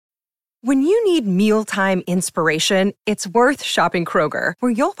When you need mealtime inspiration, it's worth shopping Kroger,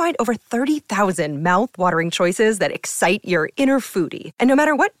 where you'll find over 30,000 mouth-watering choices that excite your inner foodie. And no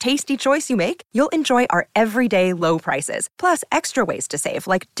matter what tasty choice you make, you'll enjoy our everyday low prices, plus extra ways to save,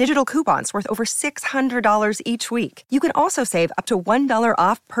 like digital coupons worth over $600 each week. You can also save up to $1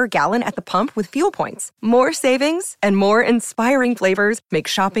 off per gallon at the pump with fuel points. More savings and more inspiring flavors make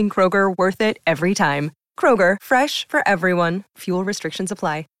shopping Kroger worth it every time. Kroger, fresh for everyone. Fuel restrictions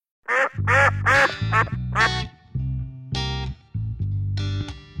apply.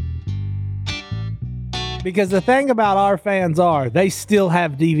 Because the thing about our fans are, they still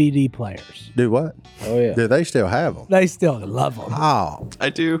have DVD players. Do what? Oh, yeah. Do they still have them? They still love them. Oh. I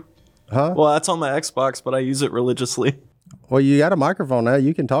do. Huh? Well, that's on my Xbox, but I use it religiously. Well, you got a microphone now.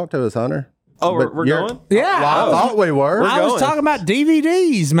 You can talk to us, Hunter. Oh, But we're you're- going? Yeah. Well, I thought we were. I was going. talking about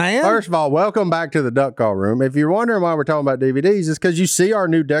DVDs, man. First of all, welcome back to the Duck Call Room. If you're wondering why we're talking about DVDs, it's because you see our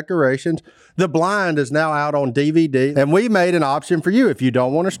new decorations. The Blind is now out on DVD, and we made an option for you. If you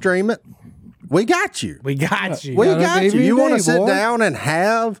don't want to stream it, we got you. We got you. We got a got you. You DVD, want to sit boy. down and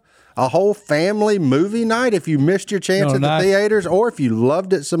have a whole family movie night if you missed your chance at the theaters, or if you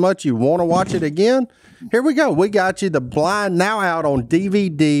loved it so much you want to watch it again? Here we go. We got you. The Blind now out on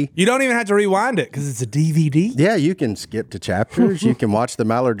DVD. You don't even have to rewind it because it's a DVD. Yeah, you can skip to chapters. You can watch the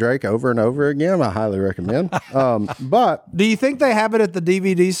Mallard Drake over and over again. I highly recommend. But Do you think they have it at the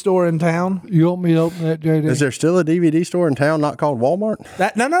DVD store in town? You want me to open that, JD? is there still a DVD store in town not called Walmart?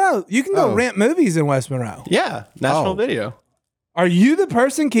 No. You can go rent movies in West Monroe. Yeah, National Oh. Video. Are you the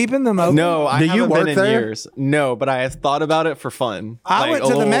person keeping them open? No, I Do you haven't work been in there? years. No, but I have thought about it for fun. I Like went a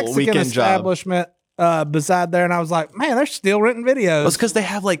to the little Mexican weekend job. establishment beside there, and I was like, man, they're still renting videos. Well, it's because they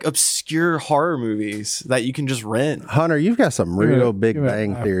have like obscure horror movies that you can just rent. Hunter, you've got some real Big give me a-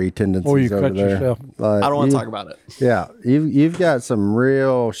 Bang Theory tendencies Before you over cut there. yourself. Like, I don't want to you- talk about it. Yeah, you've got some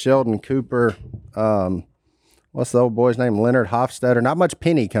real Sheldon Cooper. What's the old boy's name? Leonard Hofstadter. Not much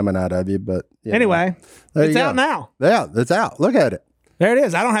penny coming out of you, but you know. Anyway, There it's you out go. now. Yeah, it's out. Look at it. There it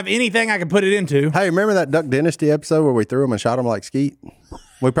is. I don't have anything I can put it into. Hey, remember that Duck Dynasty episode where we threw them and shot them like skeet?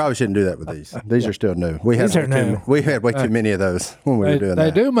 We probably shouldn't do that with these. These are still new. We These are new. We had way too many of those when we were doing They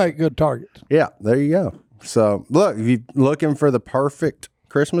that. do make good targets. Yeah, there you go. So look, if you're looking for the perfect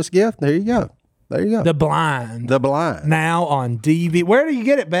Christmas gift, there you go. There you go. The Blind. The Blind. Now on DVD. Where do you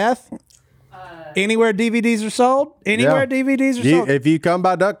get it, Beth? Anywhere DVDs are sold? Anywhere Yeah. DVDs are sold? If you come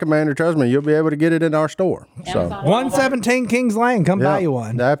by Duck Commander, trust me, you'll be able to get it in our store. So 117 Kings Lane. Come buy you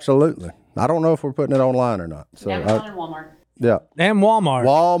one. Absolutely. I don't know if we're putting it online or not. So Amazon and Walmart. yeah. And Walmart.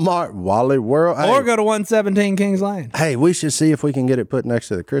 Walmart, Wally World. Hey, Or go to 117 Kings Lane. hey, we should see if we can get it put next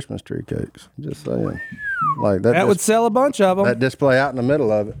to the Christmas tree cakes. Just saying. Like that. That would sell a bunch of them. that display out in the middle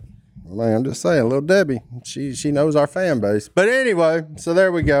of it. Man, I'm just saying, little Debbie, she knows our fan base. But anyway, so there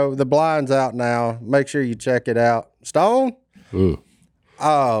we go. The Blind's out now. Make sure you check it out. Stone? You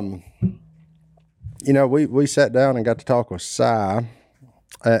know, we sat down and got to talk with Cy,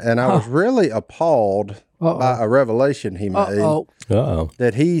 and I was really appalled by a revelation he made. Uh-oh.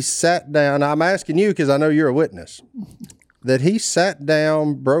 That he sat down. I'm asking you because I know you're a witness. That he sat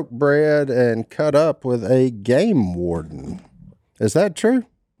down, broke bread, and cut up with a game warden. Is that true?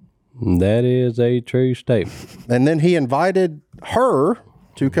 That is a true statement. And then he invited her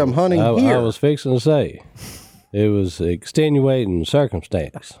to come hunting here. I was fixing to say it was extenuating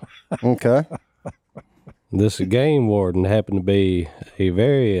circumstance. Okay. This game warden happened to be a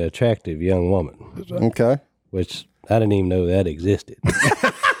very attractive young woman, Okay. which I didn't even know that existed.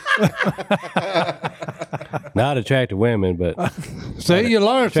 Not attractive women, but see, you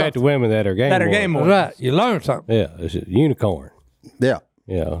learn attractive women that are game wardens. game Right, you learn something. Yeah, it's a unicorn. Yeah.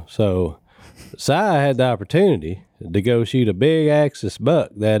 Yeah, so Si had the opportunity to go shoot a big axis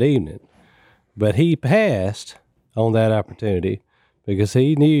buck that evening, but he passed on that opportunity because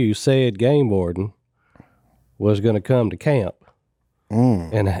he knew said game warden was going to come to camp,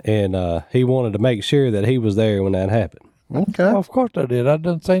 and he wanted to make sure that he was there when that happened. Okay. Oh, Oh, of course I did. I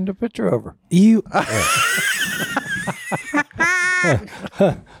done seen the picture of her. You.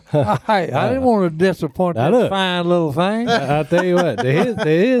 Hey, I didn't want to disappoint that fine little thing. I'll tell you what, to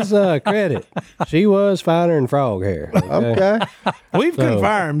his credit, she was finer than frog hair. Okay. We've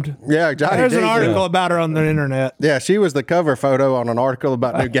confirmed. Yeah, Johnny There's D. an article about her on the internet. Yeah, she was the cover photo on an article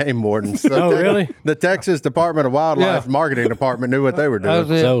about new game wardens. So Oh, really? The Texas Department of Wildlife marketing department knew what they were doing.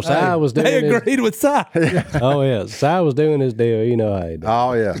 So Si was doing They his, agreed with Si. oh yeah, Si was doing his deal. You know how he did.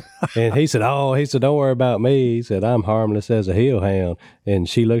 Oh, yeah. And he said, don't worry about me. He said, I'm harmless as a hellhound. And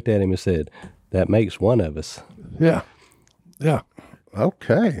she looked at him and said, that makes one of us. Yeah. Yeah.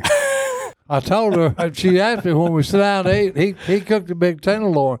 Okay. I told her, she asked me when we sat down to eat, he cooked a big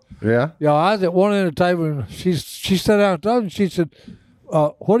tenderloin. Yeah. I was at one end of the table, and she sat down and told me, she said,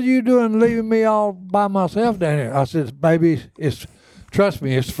 what are you doing leaving me all by myself down here? I said, baby, trust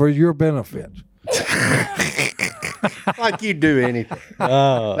me, it's for your benefit. Like you do anything.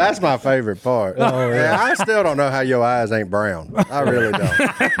 That's my favorite part. Yeah, I still don't know how your eyes ain't brown. I really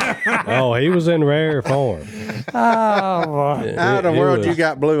don't. He was in rare form. Oh, boy. How in the world you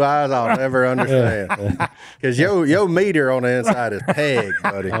got blue eyes, I'll never understand. Because your meter on the inside is peg,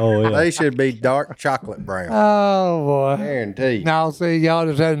 buddy. Oh, yeah. They should be dark chocolate brown. Oh, boy. Guaranteed. Now, see, y'all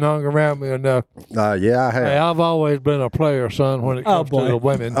just hadn't hung around me enough. Yeah, I have. Hey, I've always been a player, son, when it comes to the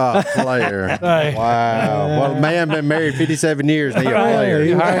women. Player. Hey. Wow. Well, man been married 57 years and he a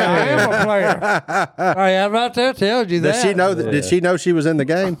player. I am a player. Hey, I'm right there tells you that. Does she know that? Did she know she was in the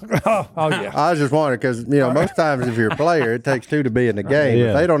game? Oh, yeah. I was just wondering because most times if you're a player, it takes two to be in the game. Yeah.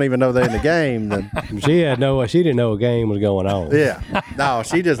 If they don't even know they're in the game, then She didn't know a game was going on. yeah. No,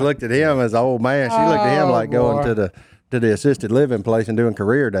 she just looked at him as an old man. She looked at him like going to the assisted living place and doing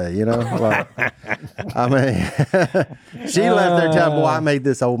career day. Like, I mean, she left there telling, boy, I made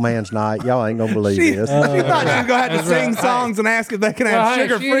this old man's night. Y'all ain't gonna believe this. She thought she was gonna have to sing songs and ask if they can have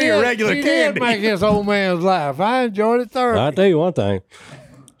sugar-free or regular she candy. did make this old man's laugh. I enjoyed it thoroughly. I'll tell you one thing.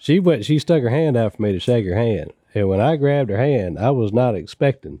 She stuck her hand out for me to shake her hand. And when I grabbed her hand, I was not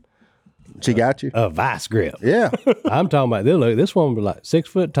expecting She got you. a vice grip. Yeah. I'm talking about this woman was like 6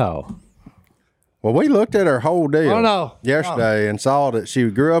 foot tall. Well, we looked at her whole deal yesterday and saw that she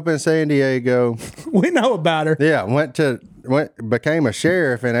grew up in San Diego. We know about her. Yeah, became a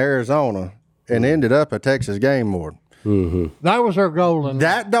sheriff in Arizona and ended up a Texas game warden. That was her goal in life.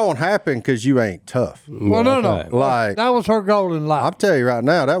 That don't happen because you ain't tough. Well, no. Like, that was her goal in life. I'll tell you right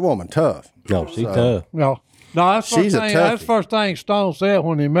now, that woman tough. No, she's tough. No, that's She's a toughie. That's the first thing Stone said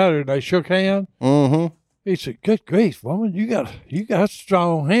when he met her. They shook hands. Mm-hmm. He said, "Good grief, woman, you got a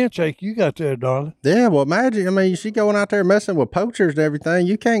strong handshake you got there, darling." Yeah, well, imagine. I mean, she going out there messing with poachers and everything.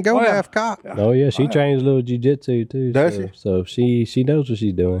 You can't go half cocked. Oh yeah, she trains a little jiu-jitsu too. Does she? So she knows what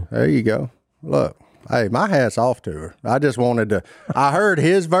she's doing. There you go. Look, hey, my hat's off to her. I just wanted to. I heard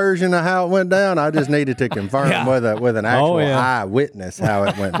his version of how it went down. I just needed to confirm with an actual eyewitness how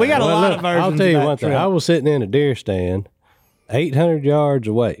it went. We got down. a lot of versions. I'll tell you of that one thing. trip. I was sitting in a deer stand, 800 yards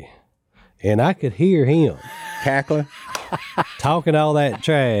away, and I could hear him cackling. talking all that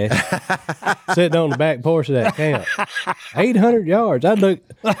trash, sitting on the back porch of that camp. 800 yards. I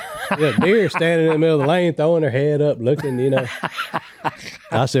looked, deer standing in the middle of the lane, throwing her head up, looking,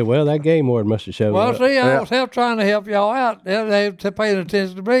 I said, well, that game warden must have showed Well, up. see, I was trying to help y'all out. They paying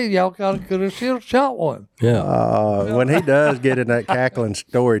attention to me. Y'all could have shot one. Yeah. When he does get in that cackling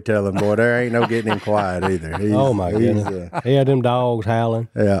storytelling, boy, there ain't no getting him quiet either. Oh, my goodness. He had them dogs howling.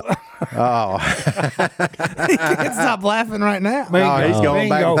 Yeah. Oh. He can't stop laughing right now. Oh, he's going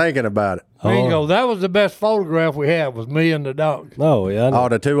back Bingo. and thinking about it. Bingo. That was the best photograph we had, was me and the dog. Oh, yeah. I know. Oh,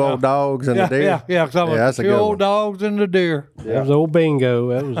 the two old dogs and the deer? Yeah, that's a two good old one. dogs and the deer. That was old bingo.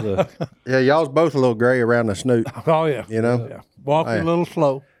 That was Yeah, y'all's both a little gray around the snoot, Oh, yeah. you know? Yeah. Walking Man. a little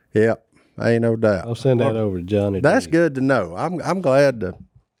slow. Yep. Ain't no doubt. I'll send that over to Johnny. That's good to know. I'm glad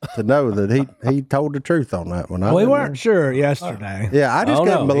to know that he told the truth on that one. We weren't sure yesterday. Yeah, I just Oh,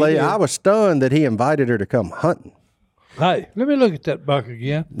 couldn't no, he believe. did. I was stunned that he invited her to come hunting. Hey, let me look at that buck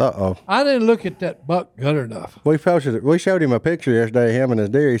again. Uh-oh. I didn't look at that buck good enough. We showed him a picture yesterday, him and his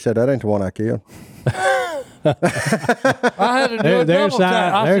deer. He said, that ain't the one I killed. I had to do a They're double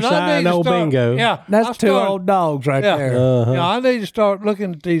tap. I they're said, I need signing to old start- bingo. Yeah, That's I two started- old dogs right Yeah, there. yeah. I need to start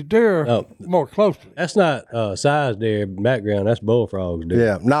looking at these deer more closely. That's not size deer background. That's bullfrogs deer.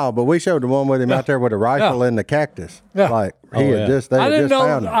 Yeah, no, but we showed the one with him out there with a rifle in the cactus. Yeah. Like Oh, they yeah. had just I didn't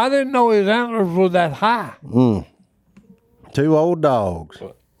found know. him. I didn't know his antlers were that high. Two old dogs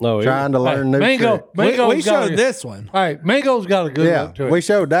No, trying to learn new Mingo, tricks. Mingo's We got showed a- this one. Hey, Mingo's got a good Yeah, look to it. we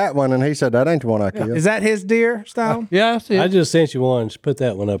showed that one, and he said that ain't the one I killed. Is that his deer, Stone? Yeah, that's it. I just sent you one. Just put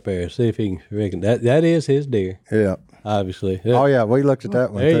that one up there. See if he can reckon that is his deer. Yeah. Obviously. Oh yeah, we looked at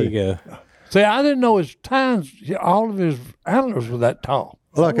that one There too. you go. See, I didn't know his tines. All of his antlers were that tall.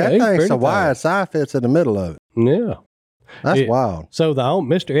 Look, Oh, that he's thing's pretty so wide, fast. side fits in the middle of it. Yeah. That's Yeah. wild. So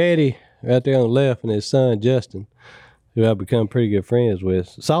Mr. Eddie right there on the left and his son Justin, who I've become pretty good friends with,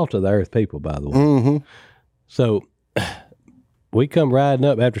 salt of the earth people, by the way. Mm-hmm. So we come riding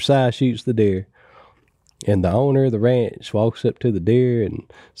up after Si shoots the deer, and the owner of the ranch walks up to the deer, and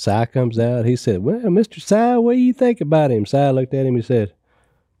Si comes out. He said, well, Mr. Si, what do you think about him? Si looked at him and said,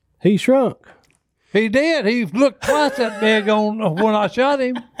 he shrunk. He did. He looked twice that big on when I shot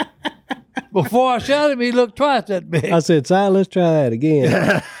him. Before I shot him, he looked twice that big. I said, Si, let's try that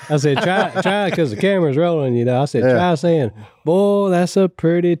again. I said, try because the camera's rolling, you know. I said, try saying, boy, that's a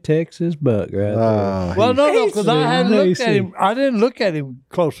pretty Texas buck right there. Well, no, because I hadn't looked at Easy. him. I didn't look at him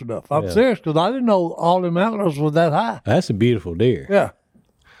close enough. I'm serious, because I didn't know all them antlers were that high. That's a beautiful deer. Yeah.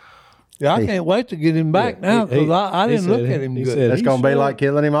 Yeah, I can't wait to get him back now, because I he didn't look said- at him he good. said It's going to be like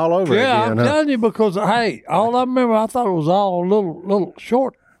killing him all over Yeah, again. I'm huh? telling you, because, hey, all I remember, I thought it was all little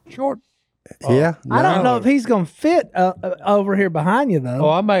short. Yeah. I don't know if he's going to fit over here behind you, Oh, though.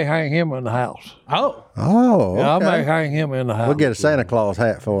 I may hang him in the house. Oh. Oh, Yeah, okay. I may hang him in the house. We'll get a Santa Claus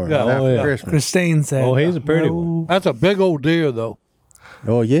hat for him Yeah. after Oh, yeah. Christmas. Christine said. Oh, he's a pretty one. That's a big old deer, though.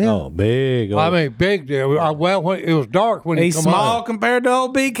 Oh, yeah. Oh, big. I mean, big deer. Well, when, it was dark when He's he come small out. compared to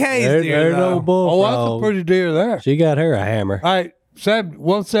old BK's There's deer, no though. Oh, bullfrog. that's a pretty deer there. She got her a hammer. Hey,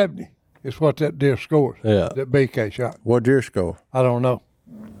 170 is what that deer scores. Yeah. That BK shot. What'd your score? I don't know.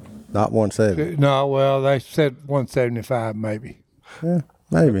 Not 170. No, well, they said 175 maybe, Yeah,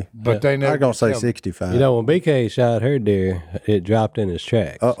 maybe. but they I never. was going to say tell me. 65. You know, when BK shot her deer, it dropped in his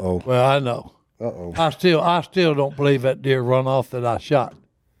tracks. Uh-oh. Well, I know. Uh-oh. I still don't believe that deer run off that I shot,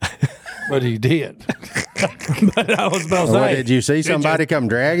 but he did. But I was about to Well, say. did you see somebody come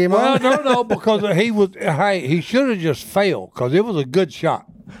drag him Well, on? no, because he was. Hey, he should have just failed because it was a good shot.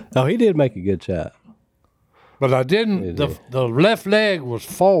 Oh, he did make a good shot. But I didn't. The left leg was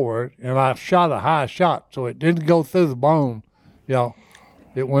forward, and I shot a high shot, so it didn't go through the bone. You know,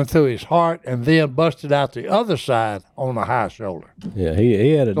 it went through his heart and then busted out the other side on the high shoulder. Yeah,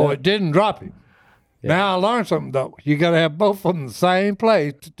 he had a So it didn't drop him. Now I learned something though. You got to have both of them in the same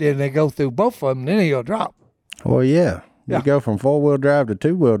place, then they go through both of them, then he'll drop. Well, yeah. You go from 4-wheel drive to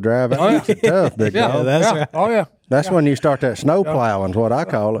 2-wheel drive. That makes it tough, big dog. that's right. Oh yeah. That's when you start that snow plowing, is what I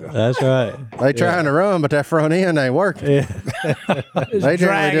call it. That's right. They trying to run, but that front end ain't working. They generally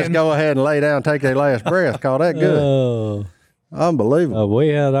dragging. just go ahead and lay down and take their last breath. Call that good. Oh, Unbelievable. we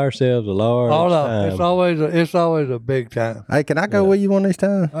had ourselves a large Oh no, time. it's always a big time. Hey, can I go with you one of these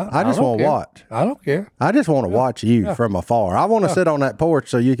times? I just don't want to care. watch. I don't care. I just want to watch you from afar. I want to sit on that porch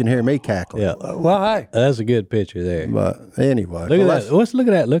so you can hear me cackling. Yeah, Well, hey, that's a good picture there. But anyway. Look well, at that. Look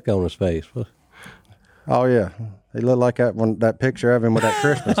at that look on his face. Oh, yeah. He looked like that picture of him with that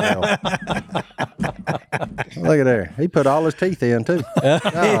Christmas elf. Look at there. He put all his teeth in, too.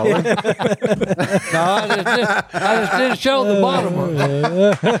 Golly. no, I just didn't show the bottom of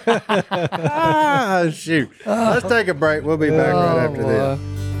it. Ah, shoot. Let's take a break. We'll be back right after this.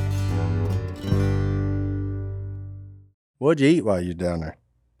 What'd you eat while you was down there?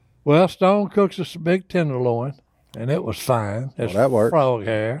 Well, Stone cooks us a big tenderloin, and it was fine. It's that worked. frog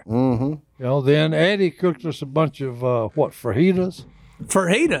hair. Mm-hmm. You know, then Eddie cooked us a bunch of fajitas.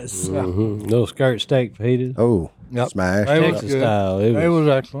 Fajitas. Mm-hmm. Little skirt steak fajitas. Oh, Yep. smash. They was Texas good. style. It was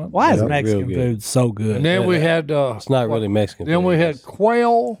excellent. Why is Real Mexican good. food so good? And then we had It's not really Mexican then food. we had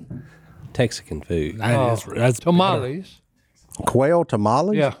quail Texican food. that's tamales. Quail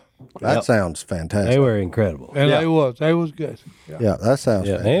tamales? Yeah, That sounds fantastic. They were incredible. and they was good. Yeah. Yeah, that sounds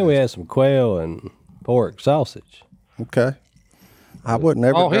Yeah, fantastic. and we had some quail and pork sausage. Okay. I wouldn't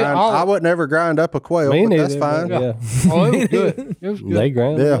ever Oh, grind. yeah, I wouldn't ever grind up a quail, Me but that's neither, fine. but Yeah. Yeah. Oh, it was good. It was good. They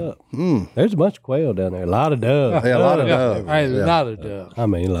ground Yeah. it up. There's a bunch of quail down there. A lot of doves. Yeah, a lot of Yeah. doves. Hey, Yeah. not a dove. I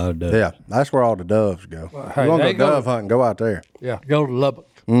mean, a lot of doves. Yeah, that's where all the doves go. hey, you want to they go go- dove hunting? Go out there. Yeah, go to Lubbock.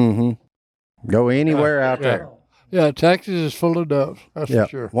 Mm-hmm. Go anywhere out there. Yeah, Texas is full of doves. That's Yeah. for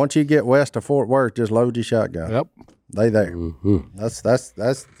sure. Once you get west of Fort Worth, just load your shotgun. Yep. They there. Mm-hmm. That's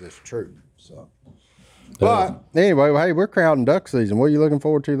the truth. So, but anyway, well, hey, we're crowding duck season. What are you looking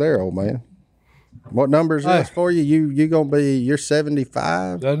forward to there, old man? What number is this for you? You gonna be? You're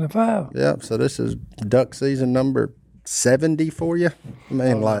 75. 75. Yep. So this is duck season number 70 for you. I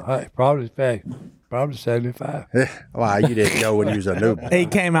mean, like, Hey, probably 75. wow, you didn't go when you was a newborn. He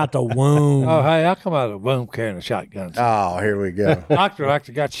came out the womb. Oh, hey, I come out of the womb carrying a shotgun. Oh, here we go. Doctor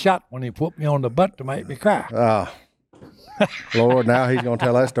actually got shot when he put me on the butt to make me cry. Oh, Lord, now he's gonna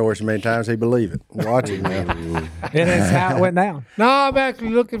tell that story so many times he believe it. Watch it now. And that's how it went down. No, I'm actually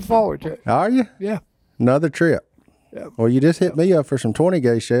looking forward to it. Are you? Yeah. Another trip. Yeah. Well, you just hit me up for some 20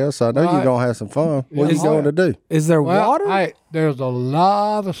 gauge shells, so I know you're Right. gonna have some fun. What are you Yeah. going to do? Is there Well, water? hey, there's a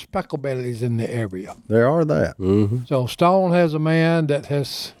lot of speckle bellies in the area. There are that. So Stone has a man that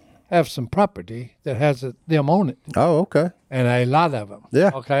have some property that has them on it, Oh, okay. and a lot of them.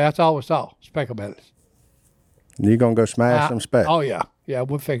 Yeah. Okay, that's all we saw, speckle bellies. You gonna go smash some specs? Oh, yeah. Yeah,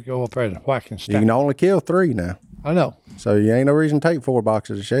 we'll figure go up there and whack and You stack. can only kill 3 now, I know. so you ain't no reason to take 4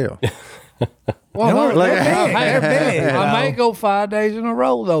 boxes of shell. Well, They're big. I may go 5 days in a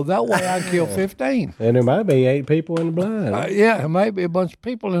row though. That way I can kill 15. And there might be 8 people in the blind. Yeah, it may be a bunch of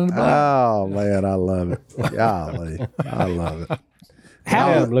people in the blind. Oh man, I love it. Golly, I love it.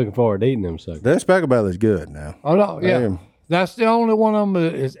 I'm looking forward to eating them suckers. That speckle belly's good now. Oh no, yeah. Damn. That's the only one of them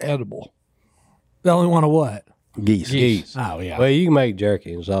that is edible. The only one of what? Geese. Oh, yeah. Well, you can make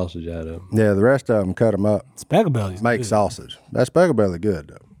jerky and sausage out of them. Yeah, the rest of them cut them up, Speckle bellies. make sausage. That speckle belly good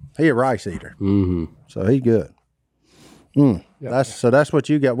though. He a rice eater, so he good. That's what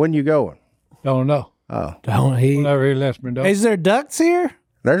you got. When you going? Don't know. Don't he? Whenever he lets me know. Is there ducks here?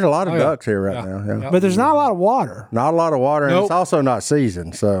 There's a lot of yeah. ducks here right now. Yeah. But there's not a lot of water. Not a lot of water, and Nope. it's also not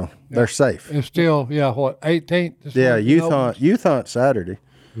seasoned, so they're safe. It's still, 18th? Yeah, youth hunt Saturday.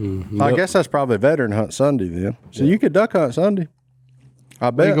 I guess that's probably veteran hunt Sunday then. So you could duck hunt Sunday. I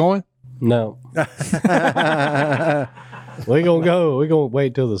bet. You going? No. We're going to go. We're going to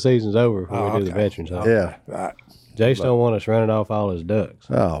wait till the season's over before we do the veterans hunt. Yeah. Right. Jace don't want us running off all his ducks.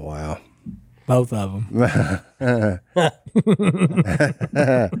 Oh wow. Both of them.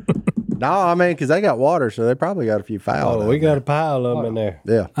 No, I mean, because they got water, so they probably got a few fowl. Oh, down we got there. a pile of them in there.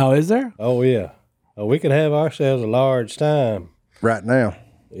 Yeah, Oh, is there? Oh, yeah. Oh, we could have ourselves a large time right now.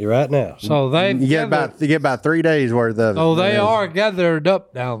 right now. So they You get about 3 days worth of it. So they are gathered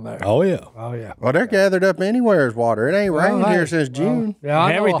up down there. Oh, yeah. Oh yeah. Well, they're gathered up anywhere as water. It ain't rained hey, here since June. Yeah,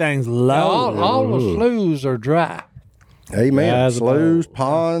 I know. Everything's Yeah, low. all the sloughs are dry. Amen. Guys, Sloughs,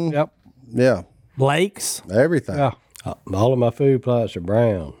 ponds. Yep. Yeah, Lakes. everything. Yeah. All of my food plots are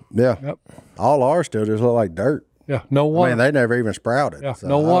brown. Yeah. Yep. All ours still just look like dirt. Yeah. No I water. mean, they never even sprouted. Yeah, so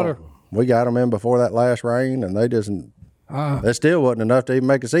no I don't- water. We got them in before that last rain, and they just, that still wasn't enough to even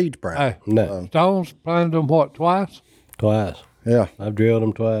make a seed sprout. Hey, No, Stones planted them what, twice? twice. Yeah. I've drilled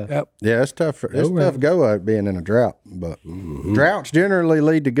them twice. Yep. Yeah, it's tough. It's tough go being in a drought, but droughts generally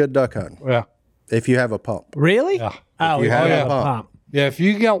lead to good duck hunting Yeah. if you have a pump. Really? Yeah. Oh, you you have have a a pump. pump. Yeah, if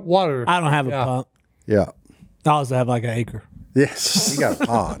you got water. I don't have a Yeah. pump. Yeah. I also have like an acre. Yes. You got a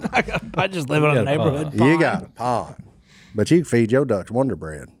pond. I just live in a got a neighborhood. You got a pond. But you can feed your ducks Wonder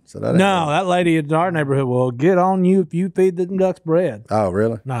Bread. So that ain't No, that lady in our neighborhood will get on you if you feed the ducks bread. Oh,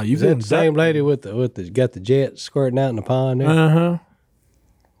 really? No, you Is that feed the same lady with the got the jet squirting out in the pond there? Uh-huh.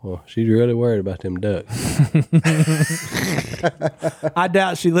 Well, she's really worried about them ducks. I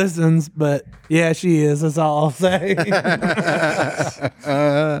doubt she listens, but yeah, she is. That's all I'll say.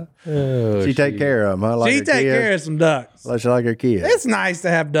 She take care of them, huh? Like she her take kids? care of some ducks. Like she like her kids. It's nice to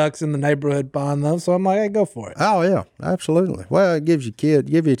have ducks in the neighborhood pond, though. So I'm like, hey, go for it. Oh yeah, absolutely. Well, it gives you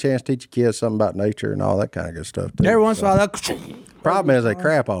a chance to teach your kids something about nature and all that kind of good stuff too. Every once in a while, Problem is they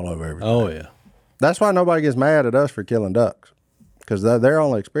crap all over everything. Oh, yeah. That's why nobody gets mad at us for killing ducks, because they're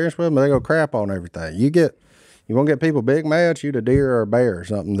only experienced with them. They go crap on everything. You won't get people big mad, shoot a deer or a bear or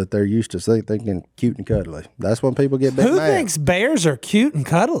something that they're used to thinking cute and cuddly. That's when people get big who mad. thinks bears are cute and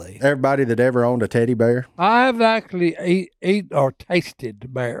cuddly? Everybody that ever owned a teddy bear. I have actually eat or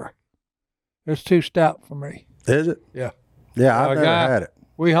tasted bear. It's too stout for me. Is it? Yeah. Yeah, I've A never guy- had it.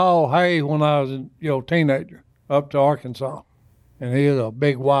 We hauled hay when I was a teenager up to Arkansas. And he was a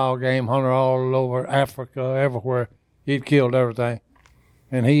big wild game hunter all over Africa, everywhere. He'd killed everything.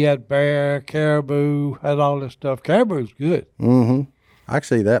 And he had bear, caribou, had all this stuff. Caribou's good. Mm-hmm. I can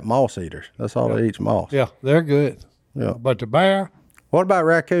see that. Moss eaters. That's all they eat's moss. Yeah, they're good. Yeah. But the bear, What about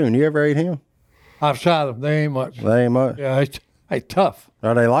raccoon? You ever ate him? I've shot them. They ain't much. They ain't much. Yeah, it's tough.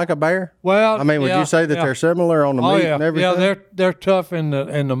 Are they like a bear? Well, I mean, would yeah, you say that yeah. they're similar on the Oh meat yeah, and everything? yeah. They're tough and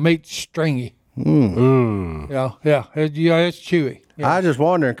the meat's stringy. Yeah, it's chewy. Yeah. I just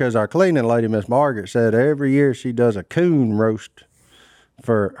wondering because our cleaning lady, Miss Margaret, said every year she does a coon roast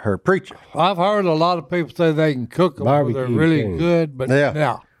for her preacher. I've heard a lot of people say they can cook them. They're Barbecue really coon. good, but Yeah.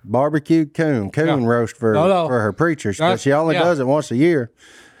 yeah. Barbecued coon roast for No. for her preacher. But That's- she only yeah. does it once a year.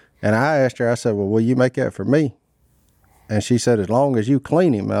 And I asked her, I said, well, will you make that for me? And she said, as long as you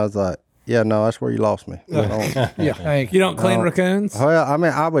clean him. I was like, yeah, no, that's where you lost me. I don't- Yeah, thank You you. don't clean raccoons? Well, I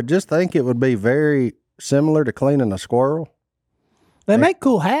mean, I would just think it would be very similar to cleaning a squirrel. They make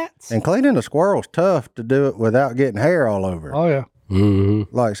cool hats. And cleaning a squirrel's tough to do it without getting hair all over it. Oh yeah.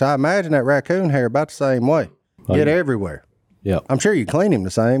 Mm-hmm. Like, so I imagine that raccoon hair about the same way. Get everywhere. Yep. I'm sure you clean him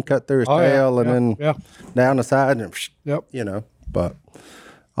the same, cut through his Oh, yeah, tail and yeah, then yeah. down the side and, Yep. you know, but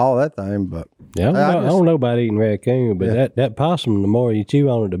all that thing. But Yeah, I don't know about eating raccoon, but that possum, the more you chew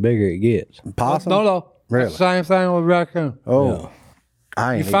on it, the bigger it gets. possum? No. Really? It's the same thing with raccoon. Oh,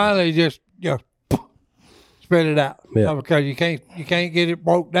 I You ain't eating. finally just spit it out. Yeah. Because you can't get it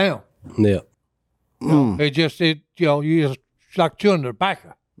broke down. Yeah. It just you just it's like chewing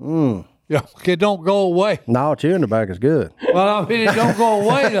tobacco. Mm. Yeah, it don't go away. No, chewing tobacco is good. Well, I mean, it don't go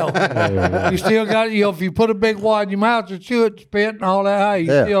away though. You still got it. If you put a big wad in your mouth to chew it, spit, and all that,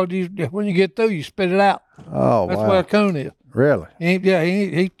 hey, when you get through, you spit it out. Oh, That's wow. where a coon is. Really?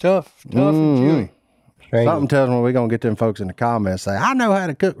 He's tough and chewy. Something tells me we're going to get them folks in the comments say, I know how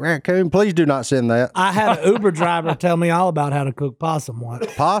to cook raccoon. Please do not send that. I had an Uber driver tell me all about how to cook possum once.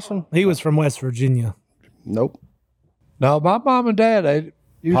 Possum? He was from West Virginia. Nope. No, my mom and dad ate it.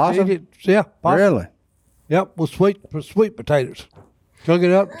 Used to Possum? eat it. Yeah, possum. Really? Yep, with sweet potatoes. Took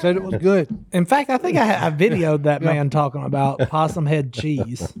it up, said it was good. In fact, I think I videoed that man talking about possum head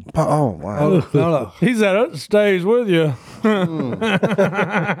cheese. Oh, wow. Oh, no. He said, it stays with you. There's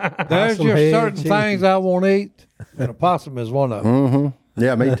just certain things I won't eat, and a possum is one of them.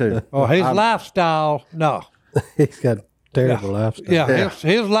 Yeah, me too. Oh, his lifestyle, no. He's got a terrible lifestyle. Yeah,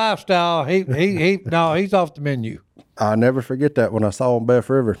 his lifestyle, he's off the menu. I'll never forget that when I saw him Beth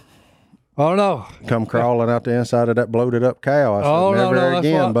River Oh, no. come crawling out the inside of that bloated up cow. I said, Oh, never no,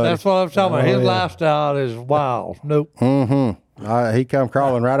 again, buddy. that's what I'm talking about. His lifestyle is wild. Nope. He come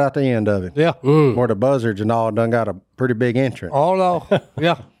crawling right out the end of it. Yeah. Where the buzzards and all done got a pretty big entrance. Oh, no.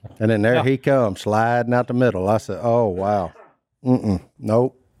 Yeah. And then there he comes sliding out the middle. I said, oh, wow.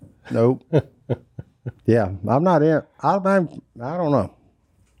 Nope. Yeah, I'm not in. I don't know.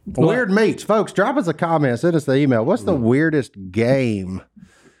 Weird meats. Folks, drop us a comment. Send us the email. What's the weirdest game?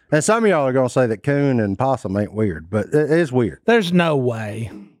 And some of y'all are going to say that coon and possum ain't weird, but it is weird. There's no way.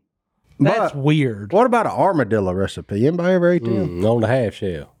 That's weird. What about an armadillo recipe? Anybody ever ate them? On the half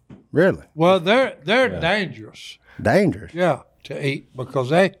shell. Really? Well, they're dangerous. Dangerous. Yeah, to eat because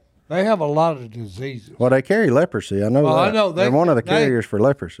they have a lot of diseases. Well, they carry leprosy. I know Well, that. I know. They're one of the carriers for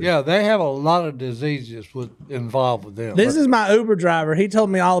leprosy. Yeah, they have a lot of diseases involved with them. This is my Uber driver. He told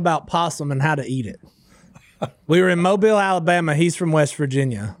me all about possum and how to eat it. We were in Mobile, Alabama. He's from West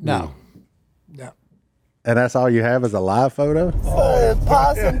Virginia. No. And that's all you have is a live photo?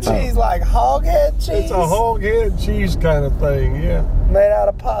 Possum cheese, like hog head cheese? It's a hog head cheese kind of thing, yeah. Made out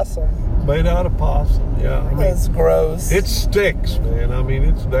of possum. Made out of possum, yeah. I mean, That's gross. it sticks, man. I mean,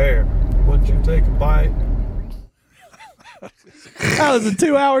 it's there. Once you take a bite. That was a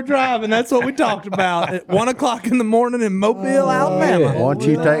 2-hour drive, and that's what we talked about at 1 o'clock in the morning in Mobile, Alabama. Once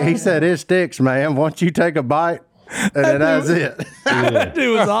you take, he said it sticks, man. Once you take a bite, and then that's it. That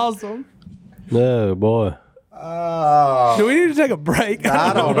dude was awesome. No, boy. Do we need to take a break?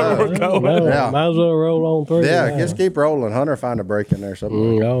 I don't know. Where we're going. No, Yeah. might as well roll on through. Yeah, just keep rolling. Hunter, find a break in there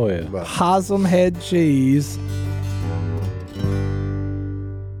somewhere. Oh, yeah. Possum head cheese.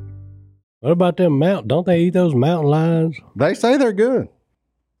 What about them mountain? Don't they eat those mountain lions? They say they're good.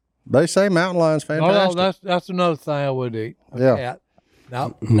 They say mountain lion's fantastic. No, that's another thing I would eat. A Yeah. cat.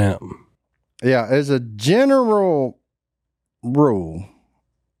 No. No. Yeah, as a general rule,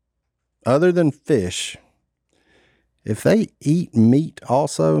 other than fish, if they eat meat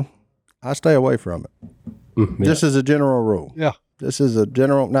also, I stay away from it. Yeah. Just as a general rule. Yeah. This is a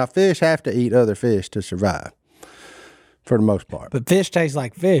general. Now, fish have to eat other fish to survive, for the most part. But fish tastes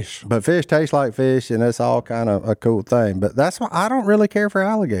like fish. But fish taste like fish, and it's all kind of a cool thing. But that's why I don't really care for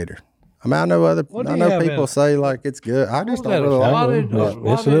alligator. I mean, I know What do you have people in it? say like it's good. I just What don't was really that, like a it.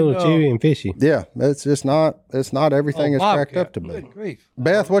 spotted- It's a little chewy and fishy. Yeah, it's just not. It's not everything it's cracked bobcat. up to be. Good grief.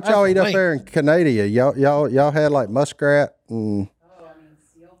 Beth, what y'all eat up there in Canada? Y'all had like muskrat and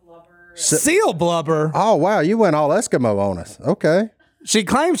Seal blubber. oh wow, you went all Eskimo on us. Okay, She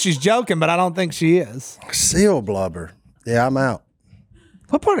claims she's joking, but I don't think she is. seal blubber. Yeah, I'm out.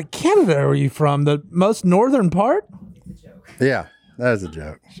 What part of Canada are you from? The most northern part? Yeah, that is a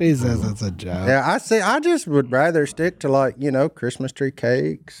joke. She says it's a joke. Yeah, I see. I just would rather stick to like Christmas tree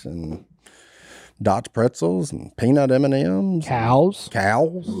cakes and Dot's pretzels and peanut M&Ms. Cows.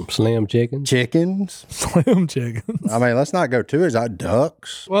 Slim chickens. Chickens. Slim chickens. I mean, let's not go too exotic.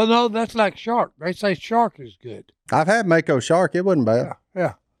 Ducks. Well, no, that's like shark. They say shark is good. I've had Mako shark. It wasn't bad.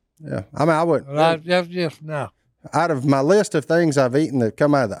 Yeah. Yeah. I mean, I would. But that's just no. Out of my list of things I've eaten that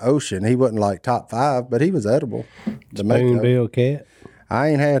come out of the ocean, he wasn't like top 5, but he was edible. The Mako. Spoonbill cat. I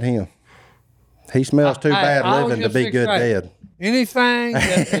ain't had him. He smells too bad I was living to just be good excited. dead. Anything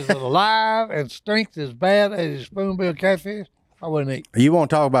that is alive and strength as bad as a spoonbill catfish, I wouldn't eat. You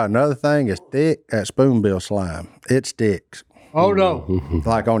want to talk about another thing? It's thick. That spoonbill slime. It sticks. Oh no!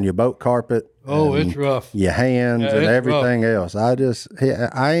 Like on your boat carpet. Oh, and it's rough. your hands Yeah, and it's everything else. I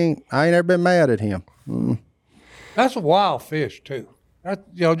ain't ever been mad at him. That's a wild fish too. That,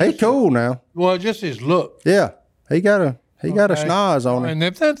 He just cool now. Well, just his look. Yeah, he got a Okay. schnoz on him. And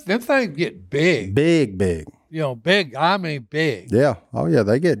them things get big. Big. Big. I mean, big. Yeah. Oh yeah,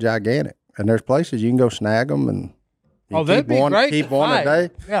 they get gigantic. And there's places you can go snag them, and Oh, that'd be great. Keep to one a fight. day.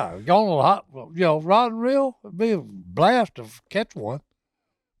 Yeah, going a lot. Rod and reel would be a blast to catch one.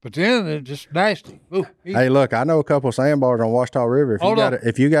 But then it's just nasty. Ooh, Hey, look, I know a couple of sandbars on Washita River.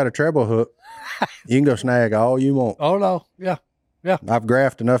 If you got a treble hook, you can go snag all you want. Oh no, yeah. I've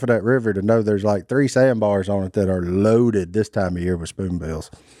graphed enough of that river to know there's like 3 sandbars on it that are loaded this time of year with spoonbills.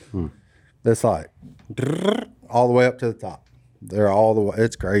 That's like all the way up to the top. They're all the way.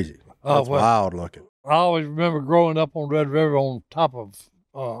 It's crazy. It's wild looking. I always remember growing up on Red River on top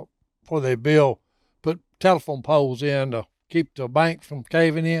of where they put telephone poles in to keep the bank from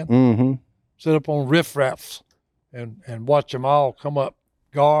caving in. Mm-hmm. Sit up on riffraffs and watch them all come up.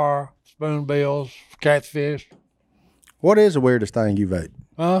 Gar, spoonbills, catfish. What is the weirdest thing you've ate?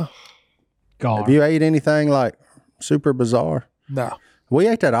 Gar. Have you ate anything like super bizarre? No. We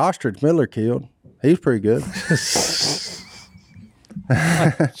ate that ostrich Miller killed. He's pretty good.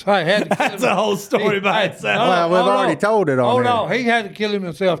 So I had to kill That's him. a whole story by itself. Well, we've already told it on Oh here. no, he had to kill him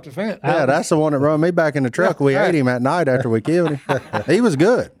in self-defense. Yeah, that's the one that run me back in the truck. We ate him at night after we killed him. He was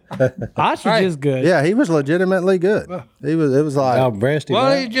good. Ostrich is good. Yeah, he was legitimately good. It was like, I'll breast him Well,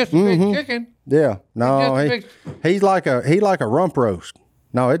 out. he's just a big chicken. yeah, no, Just he's like a rump roast.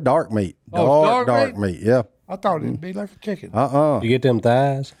 No, it's dark meat. Oh, it's dark dark meat. Yeah. I thought it'd be like a chicken. You get them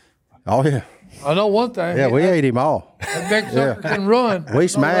thighs? Oh yeah. I know one thing. Yeah, we ate him all. That big sucker can run. We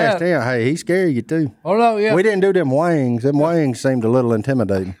smashed him. Hey, he scared you too. Oh no, yeah. We didn't do them wings. Them wings seemed a little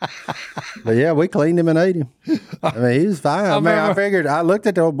intimidating. But yeah, we cleaned him and ate him. I mean, he was fine. I figured, I looked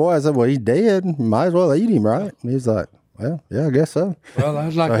at the old boy. I said, well, he's dead. Might as well eat him, right? And he's like, well, yeah, I guess so. Well, I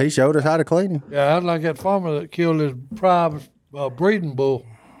was like, So he showed us how to clean him. yeah, I was like that farmer that killed his private breeding bull.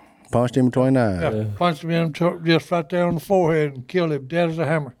 Punched him between the eyes. Yeah, punched him in just right there on the forehead and killed him dead as a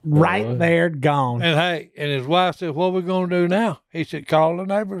hammer. Right there, gone. And hey, and his wife said, "What we gonna do now?" He said, "Call the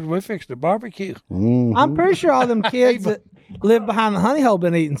neighbors. We fixed the barbecue." I'm pretty sure all them kids that live behind the honey hole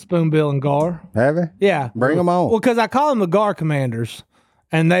been eating spoonbill and gar. Have you? Yeah. Bring them on. Well, because I call them the gar commanders,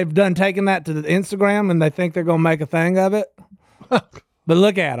 and they've done taken that to the Instagram, and they think they're going to make a thing of it. But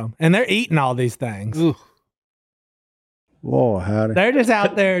look at them, and they're eating all these things. Ooh. Whoa, howdy. They're just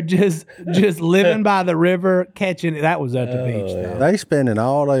out there, just living by the river, catching it. That was at the beach, though. They spending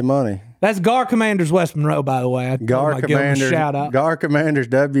all their money. That's Gar Commanders West Monroe, by the way. Gar give them a Commanders, shout out. Gar Commanders,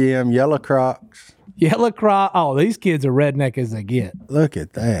 WM, Yellow Crocs. Yellow Croc. Oh, these kids are redneck as they get. Look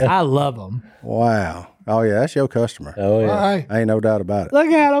at that. I love them. Wow. Oh, yeah, that's your customer. Oh, yeah. Well, hey, Ain't no doubt about it. Look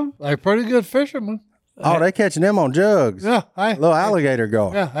at them. they pretty good fishermen. Oh, they catching them on jugs. Yeah, hey, Little alligator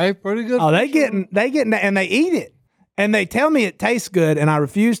gar. yeah, they pretty good. Oh, they fishermen. getting, and they eat it. And they tell me it tastes good, and I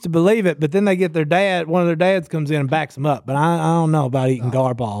refuse to believe it. But then they get one of their dads comes in and backs them up. But I don't know about eating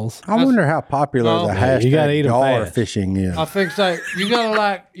gar balls. I wonder how popular No. the Yeah, you gotta eat hashtag 'em gar fast. fishing is. I think so. You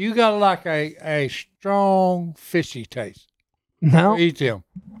gotta like a strong fishy taste. No, Eat them.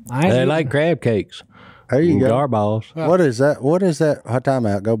 I ain't They eating- like crab cakes. There you and go. gar balls. What is that? What is that? Hot time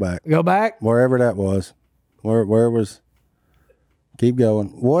out. Go back. Go back. Wherever that was. Where was? Keep going.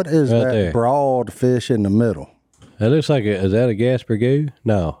 What is Right that there. broad fish in the middle? That looks like is that a Gasper goo?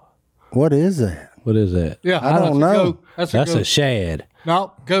 No. What is that? What is that? Yeah, I don't that's a know. go. That's That's a go. a shad.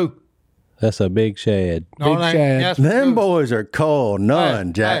 No, go. That's a big shad. No, Big it ain't. shad. Jasper Them go. boys are cold.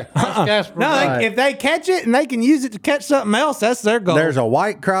 None, Jack. Hey, that's Jasper No, go. if they catch it and they can use it to catch something else, that's their goal. There's a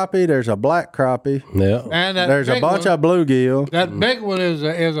white crappie. There's a black crappie. Yeah. And that There's a big bunch one, of bluegill. That big one is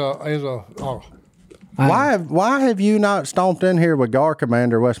a Why have you not stomped in here with Gar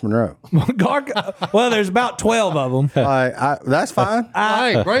Commander West Monroe? Well, there's about 12 of them. That's fine.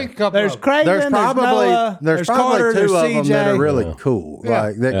 hey, great couple. There's of Craven, There's probably Noah, there's Carter, probably there's two of them that CJ. are really cool,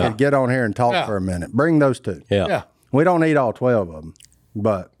 like that Yeah. could get on here and talk Yeah. for a minute. Bring those two. Yeah. Yeah. We don't need all 12 of them,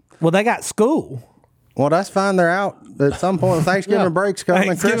 but Well, they got school. well, that's fine. They're out at some point. Thanksgiving break's coming.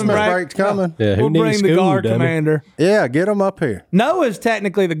 Thanksgiving Christmas break. break's coming. Yeah, who We'll bring needs the school, guard dummy? commander. Yeah, get them up here. Noah's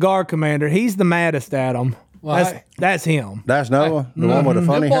technically the guard commander. He's the maddest at them. Why? That's him. That's Noah, the one with the Them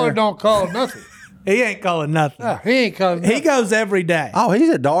funny boy hair. don't call nothing. He ain't calling nothing. Yeah, he ain't calling He nothing. goes every day. Oh, he's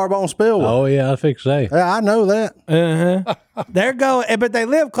at Darbone Spillway. Oh, yeah, I fix say. Yeah, I know that. They're going, but they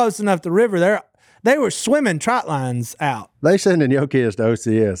live close enough to the river. They were swimming trot lines out. They sending your kids to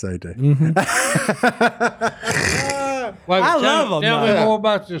OCS, ain't they? Wait, I tell love me- 'em, Tell me though. more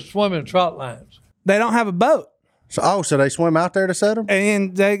about the swimming trot lines. They don't have a boat, So they swim out there to set them?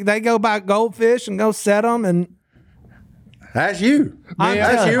 and they go buy goldfish and go set them. And That's you.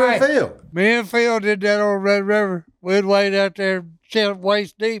 That's you and Phil. Me and Phil did that on Red River. We'd wade out there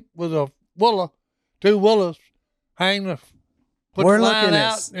waist deep with a willow, 2 willows, hang the put We're the line looking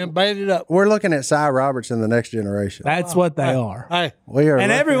out at- and bait it up. We're looking at Cy Robertson, the next generation. That's what they are. Hey, We are.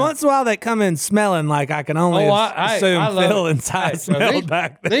 And every looking- once in a while they come in smelling like I can only assume I love Phil it. and Cy Hey, smelled these,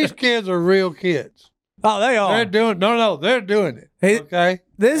 back then. these kids are real kids. Oh, they are. They're doing they're doing it. Hey, Okay,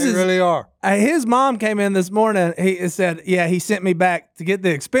 this they is- really are. His mom came in this morning. He said, "Yeah, he sent me back to get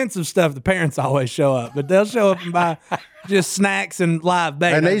the expensive stuff. The parents always show up, but they'll show up and buy just snacks and live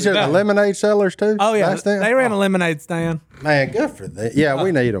bait." And these are the lemonade sellers too. Oh yeah, That's them? they ran a lemonade stand. Man, good for them. Yeah,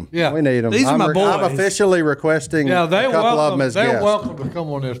 we need them. Yeah. we need them. These are my I'm boys. officially requesting Yeah, a they couple of welcome. them as They're guests. welcome to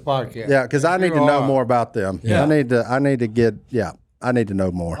come on this podcast. Yeah, because I need to Sure know are. more about them. Yeah. I need to get. Yeah, I need to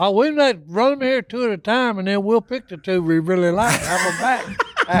know more. Oh, we let run them here 2 at a time, and then we'll pick the 2 we really like. Have them back.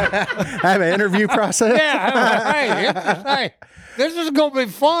 Have an interview process. Hey, this is gonna be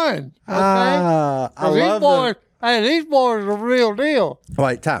fun. Okay, I 'Cause these love boys. Hey, these boys are the real deal.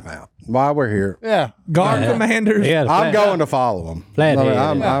 Wait, time out. While we're here, Yeah. Guard commanders. Yeah, I'm going to follow them.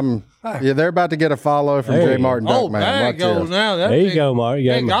 Flathead. Yeah, they're about to get a follow from There J. you Martin Oh, Duckman. there it Watch goes this. now. That There you big- go, Mark.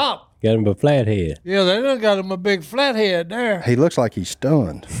 You Big up. got him a flathead. Yeah, they done got him a big flathead there. He looks like he's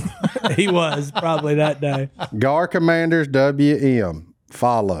stunned. He was probably that day. Gar Commanders WM.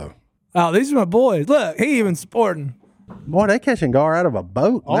 Follow. Oh, these are my boys. Look, he even supporting. Boy, they catching Gar out of a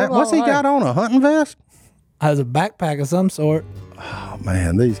boat. Oh, Man, what's no, he got on? A hunting vest? Has a backpack of some sort. Oh,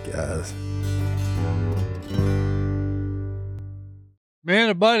 man, these guys. Me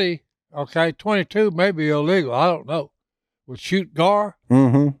and a buddy, okay, 22 may be illegal. I don't know. Would shoot Gar.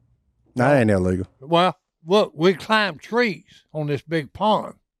 Mm-hmm. That ain't illegal. Well, look, we climbed trees on this big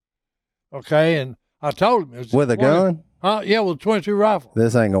pond. Okay, and I told him it was With a 20 gun? Yeah, with a 22 rifle.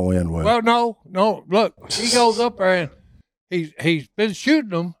 This ain't going to end well. Well, no. Look, he goes up there and he's been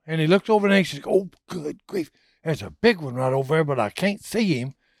shooting them, and he looks over and he says, "Oh, good grief, there's a big one right over there, but I can't see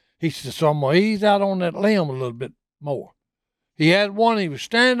him." He says, "So I'm gonna ease out on that limb a little bit more." He had one he was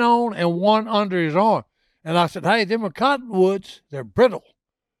standing on and one under his arm, and I said, "Hey, them are cottonwoods. They're brittle.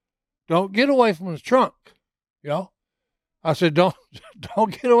 Don't get away from the trunk, you know." I said, "Don't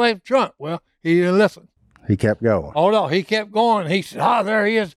get away from the trunk." Well, he didn't listen. He kept going. Oh no, he kept going. He said, there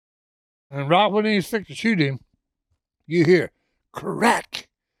he is. And right when he was fixed to shoot him, you hear crack.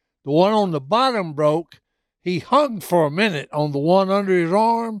 The one on the bottom broke. He hung for a minute on the one under his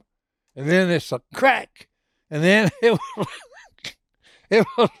arm, and then it's a crack. And then it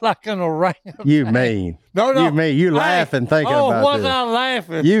was like an orangutan. You mean. No. You mean. You laughing thinking about Oh, was this. I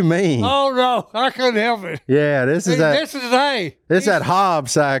laughing? You mean. Oh no, I couldn't help it. Yeah, this is that. This is that Hobb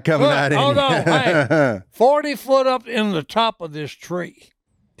side coming Look, out in hold you. on, hey. 40 foot up in the top of this tree.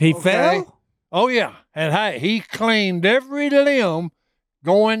 He Okay. fell? Oh, yeah. And hey, he cleaned every limb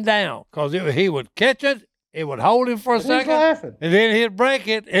going down because he would catch it, it would hold him for a second, laughing. and then he'd break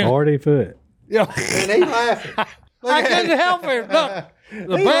it. And, 40 foot. you know, And he laughing. I couldn't help it. Look,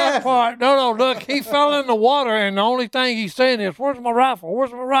 the bad part, no, look, he fell in the water, and the only thing he's saying is, "Where's my rifle?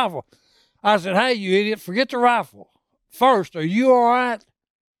 Where's my rifle?" I said, "Hey, you idiot, forget the rifle. First, are you all right?"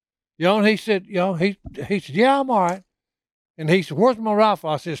 You know, and he said, he said, "Yeah, I'm all right." And he said, "Where's my rifle?"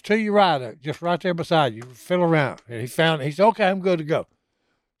 I said, "It's to your right, just right there beside you. Feel around." And he found it. He said, "Okay, I'm good to go."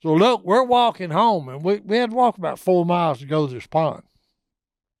 So look, we're walking home, and we had to walk about 4 miles to go to this pond.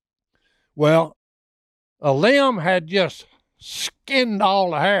 Well, a limb had just skinned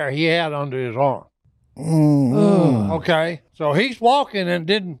all the hair he had under his arm. Okay, so he's walking and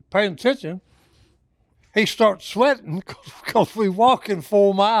didn't pay attention. He starts sweating because we walking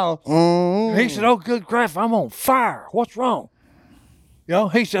 4 miles. And he said, "Oh, good grief, I'm on fire. What's wrong?" You know,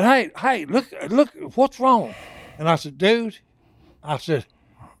 he said, hey, look, what's wrong? And I said, "Dude," I said,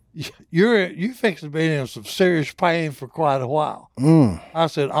 you fixing to be in some serious pain for quite a while. I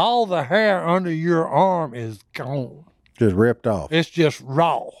said, "All the hair under your arm is gone. Just ripped off. It's just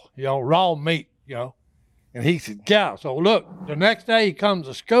raw, raw meat, And he said, "Yeah." So look, the next day he comes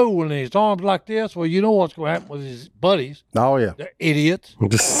to school and his arms like this. Well, you know what's going to happen with his buddies. Oh, yeah. They're idiots.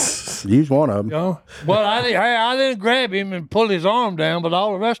 Use one of them. Well, I didn't grab him and pull his arm down, but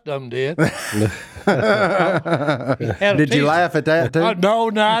all the rest of them did. Did you laugh at that, too? No,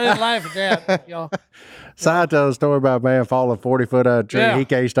 I didn't laugh at that. Si tells a story about a man falling 40 foot out of a tree. Yeah. He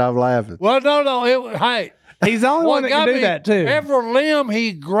can't stop laughing. Well, no, hey. He's the only one that can do that, too. Every limb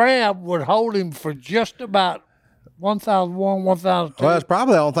he grabbed would hold him for just about 1,001, 1,002. Well, it's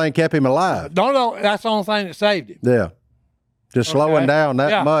probably the only thing kept him alive. No, that's the only thing that saved him. Yeah. Just slowing down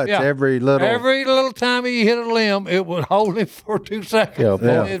that much every little. Every little time he hit a limb, it would hold him for 2 seconds.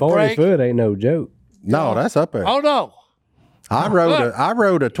 Yeah, It'd 40 break. foot ain't no joke. No, that's up there. Oh, no. I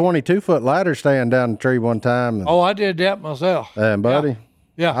rode a 22-foot ladder stand down the tree one time. Oh, I did that myself. And buddy,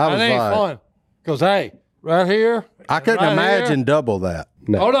 Yeah, I was that ain't like- fun. Because, hey, right here. I couldn't right imagine here. double that.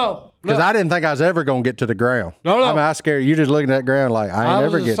 Oh no, Because I didn't think I was ever going to get to the ground. No. I mean, I scared you just looking at that ground like, I ain't I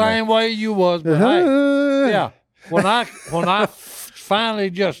never was the getting same way you was, but hey, there. yeah. When I finally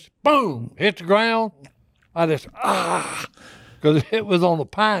just boom hit the ground, I just because it was on the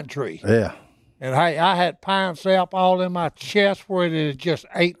pine tree, Yeah. and hey, I had pine sap all in my chest where it had just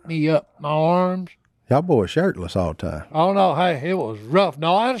ate me up my arms. Y'all boys shirtless all the time. Oh no, hey, it was rough.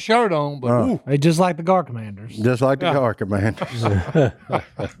 No, I had a shirt on, but ooh, Hey, just like the Gar Commanders. Just like the Gar Commanders.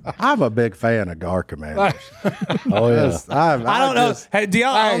 I'm a big fan of Gar Commanders. Oh yeah. I don't know. Hey, do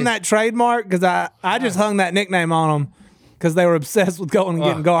y'all own that trademark? Because I just hung that nickname on them because they were obsessed with going and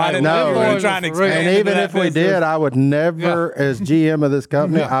getting Gar. I didn't know no, we were boys trying to are for real. expand. And into even that if we business. did, I would never, as GM of this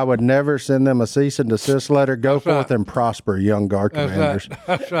company, I would never send them a cease and desist letter. Go forth and prosper, young Gar Commanders.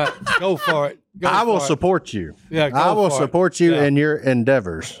 that's right. Go for it. Go I will for it. support you. Yeah, go I will for it. support you Yeah. in your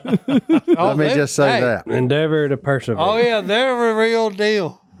endeavors. Oh, Let me they- just say hey, that. Endeavor to persevere. Oh yeah, they're a real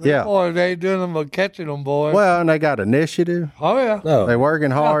deal. Yeah. Boy, they doing them but catching them, boys. Well, and they got initiative. Oh yeah. No. They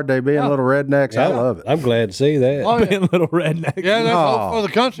working hard. They being little rednecks. I love it. I'm glad to see that. Oh yeah. Being little redneck. Yeah, that's hope for the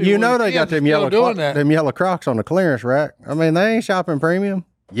country. You when know the they got kids are them still yellow doing that. them yellow Crocs on the clearance rack. I mean, they ain't shopping premium.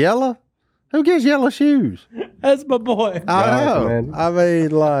 Yellow? Who gets yellow shoes? That's my boy. I Gar know. Commander. I mean,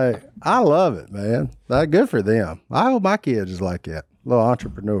 like, I love it, man. Good for them. I hope my kids is like that. Little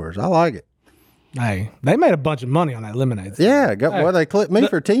entrepreneurs. I like it. Hey, they made a bunch of money on that lemonade stand. Yeah. Well, they clipped me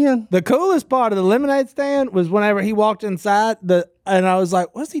for 10. The coolest part of the lemonade stand was whenever he walked inside and I was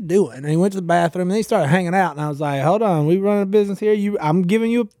like, "What's he doing?" And he went to the bathroom and he started hanging out. And I was like, "Hold on, we running a business here. I'm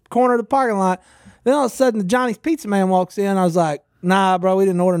giving you a corner of the parking lot." Then all of a sudden, the Johnny's Pizza Man walks in. I was like, "Nah, bro, we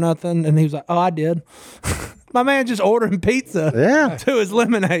didn't order nothing." And he was like, "Oh, I did." My man just ordering pizza Yeah. to his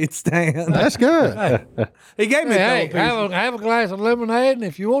lemonade stand. That's good. He gave me Hey, a couple pieces. have a glass of lemonade, and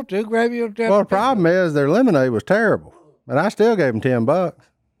if you want to, grab you a Well, the problem is their lemonade was terrible. And I still gave them $10.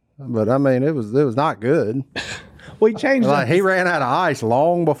 But I mean, it was not good. We changed Like, up. he ran out of ice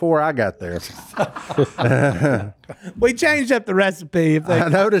long before I got there. We changed up the recipe. If I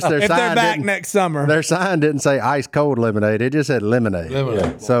noticed their if they're sign back didn't, next summer, their sign didn't say ice cold lemonade. It just said lemonade.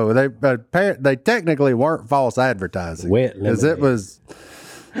 Lemonade. So they technically weren't false advertising. Wet because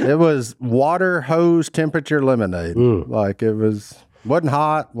it was water hose temperature lemonade. Like wasn't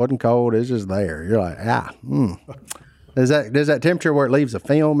hot, wasn't cold. It's just there. You're like, Is that temperature where it leaves a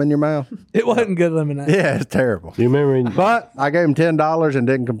film in your mouth? it wasn't good lemonade. Yeah, it's terrible. You remember when, But I gave him $10 and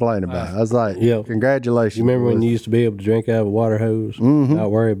didn't complain about it. I was like, Yeah. congratulations. you remember when boys." you used to be able to drink out of a water hose?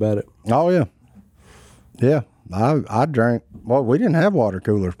 Not worry about it. Oh yeah, yeah. I drank. Well, we didn't have water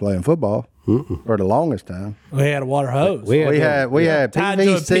coolers playing football for the longest time. We had a water hose. We had tied to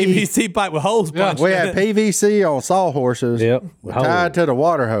a PVC. PVC pipe with holes punched We in had it. PVC on sawhorses. Yep. Tied to the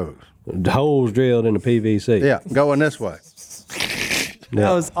water hose. The holes drilled in the PVC. Yeah, going this way.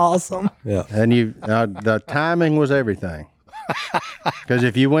 That was awesome. Yeah. And the timing was everything. Because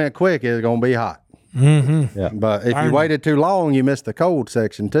if you went quick, it was gonna be hot. Yeah. But if you waited too long, you missed the cold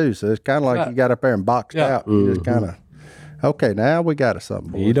section too. So it's kind of like you got up there and boxed out. You just kind of, okay, now we got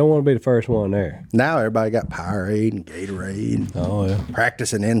something. You don't want to be the first one there. Now everybody got Powerade and Gatorade, and Oh, yeah.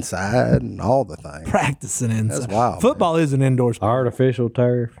 practicing inside and all the things. Practicing inside. That's wild, Football is an indoor sport. Artificial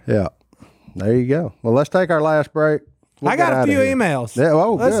turf. Yeah, there you go. Well, let's take our last break. We'll I got get a outta few here. emails. Yeah,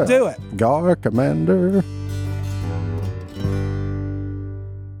 Let's good. do it. Gar Commander.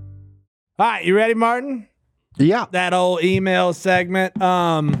 All right, you ready, Martin? Yeah. That old email segment.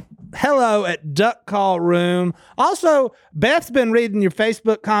 Hello at Duck Call Room. Also, Beth's been reading your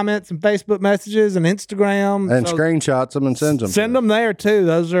Facebook comments and Facebook messages and Instagram. And screenshots them and sends them. Send them there too.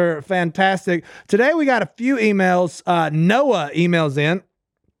 Those are fantastic. Today we got a few emails. Noah emails in.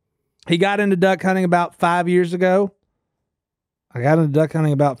 He got into duck hunting about 5 years ago. I got into duck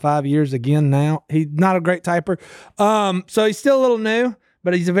hunting about 5 years again now. He's not a great typer. So he's still a little new,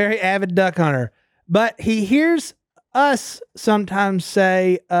 but he's a very avid duck hunter. But he hears us sometimes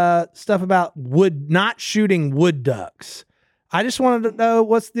say stuff about not shooting wood ducks. I just wanted to know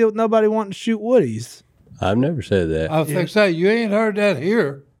what's the nobody wanting to shoot woodies. I've never said that. I was going to say, you ain't heard that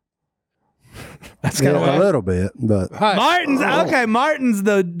here. That's Yeah, kind of a little bit, but Hi. Martin's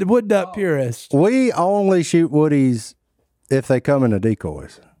the wood duck purist. we only shoot woodies if they come in the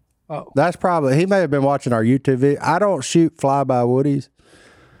decoys. Oh. That's probably, he may have been watching our YouTube video. I don't shoot flyby woodies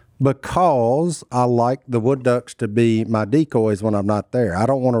because I like the wood ducks to be my decoys when I'm not there. I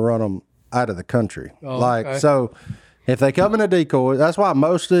don't want to run them out of the country. okay. So if they come in a decoy, that's why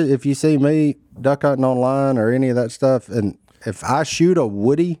if you see me duck hunting online or any of that stuff, and if I shoot a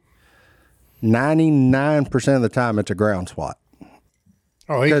woody, 99% of the time it's a ground spot.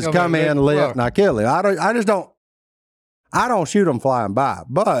 Oh, he Because come in, lift, lift, and I kill him. I don't shoot them flying by.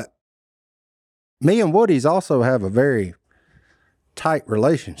 But me and Woody's also have a very tight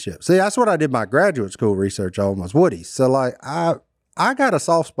relationship. See, that's what I did my graduate school research on was Woody's. So like I got a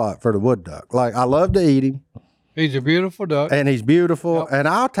soft spot for the wood duck. Like I love to eat him. He's a beautiful duck. And he's beautiful. Yep. And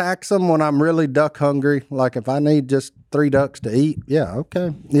I'll tax him when I'm really duck hungry. Like if I need just 3 ducks to eat, yeah,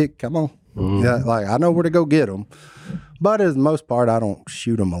 okay. Yeah, come on. Yeah, like I know where to go get them. But as the most part, I don't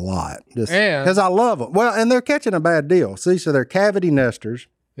shoot them a lot. Just because I love them. Well, and they're catching a bad deal. See, so they're cavity nesters.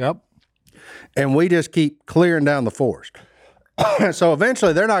 Yep. And we just keep clearing down the forest. So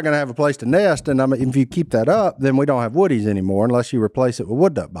eventually they're not going to have a place to nest. And I mean, if you keep that up, then we don't have woodies anymore unless you replace it with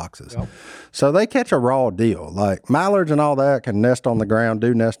wood duck boxes. Yep. So they catch a raw deal. Like mallards and all that can nest on the ground,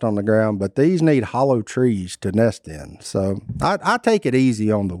 but these need hollow trees to nest in. So I take it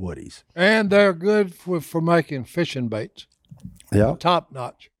easy on the woodies. And they're good for making fishing baits. Yeah. Top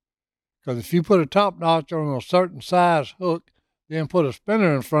notch. Because if you put a top notch on a certain size hook, then put a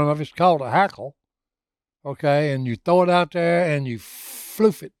spinner in front of it, it's called a hackle. Okay, and you throw it out there and you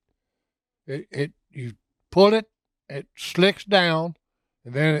floof it. You pull it, it slicks down,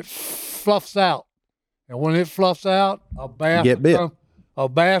 and then it fluffs out. And when it fluffs out, a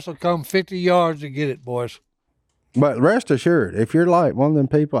bass will come 50 yards to get it, boys. But rest assured, if you're like one of them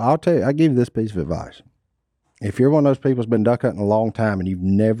people, I'll give you this piece of advice. If you're one of those people who's been duck hunting a long time and you've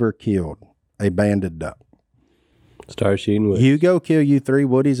never killed a banded duck, start shooting woodies. You go kill you 3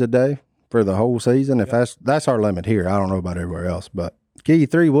 woodies a day for the whole season. If that's our limit here. I don't know about everywhere else, but kill you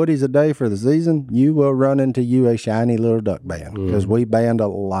 3 woodies a day for the season, you will run into you a shiny little duck band because we banned a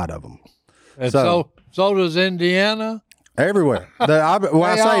lot of them. And so does Indiana. Everywhere. When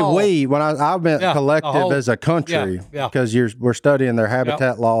I meant collective as a country because we're studying their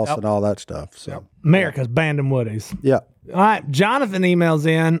habitat loss and all that stuff. So America's banding woodies. Yeah. All right. Jonathan emails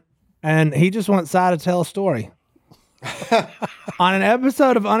in and he just wants Si to tell a story. On an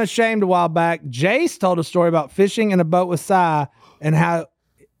episode of Unashamed a while back, Jace told a story about fishing in a boat with Si and how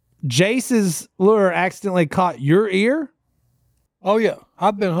Jace's lure accidentally caught your ear. Oh yeah,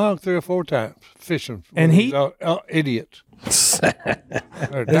 I've been hung 3 or 4 times fishing. And he idiots.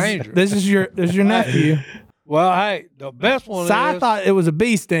 They're dangerous. This is your nephew. Well, hey, the best one Si thought it was a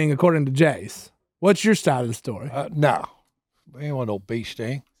bee sting, according to Jace. What's your side of the story? No, there ain't no bee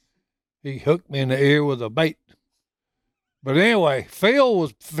sting. He hooked me in the ear with a bait. But anyway, Phil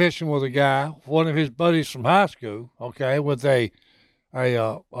was fishing with a guy, one of his buddies from high school, okay, with a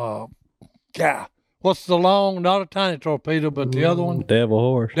guy. What's the long, not a tiny torpedo, but the other one? Devil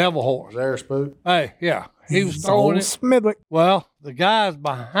horse. Devil horse. There, spook. Hey, yeah. He was throwing it. Smidwick. Well, the guy's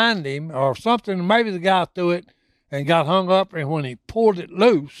behind him or something. Maybe the guy threw it and got hung up, and when he pulled it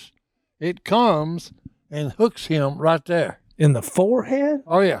loose, it comes and hooks him right there. In the forehead?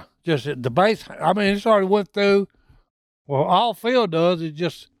 Oh, yeah. Just at the base. I mean, it already went through. Well, all Phil does is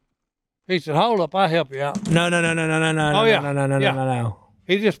just, he said, hold up, I'll help you out. No. Oh, yeah. No.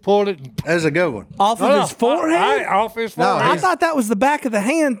 He just pulled it. That's a good one. Off of his forehead? Off his forehead. I thought that was the back of the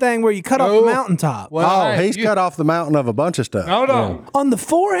hand thing where you cut off the mountaintop. Well, he's cut off the mountain of a bunch of stuff. No. On the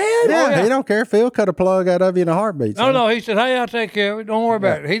forehead? Yeah, he don't care. Phil cut a plug out of you in a heartbeat. No, he said, hey, I'll take care of it. Don't worry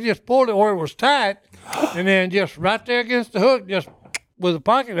about it. He just pulled it where it was tight, and then just right there against the hook, just with a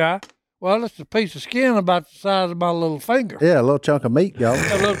pocket eye. Well, it's a piece of skin about the size of my little finger. Yeah, a little chunk of meat, y'all.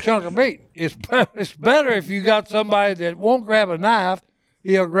 A little chunk of meat. It's better if you got somebody that won't grab a knife.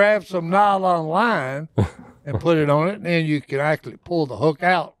 He'll grab some nylon line and put it on it, and then you can actually pull the hook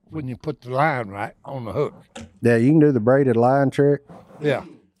out when you put the line right on the hook. Yeah, you can do the braided line trick. Yeah.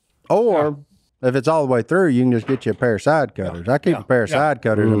 Or if it's all the way through, you can just get you a pair of side cutters. I keep a pair of side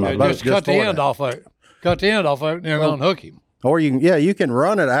cutters in my boat. Just cut the end off of it. Cut the end off of it and then unhook him. Or you can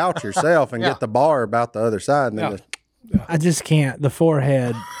run it out yourself and get the bar about the other side. And then I just can't. The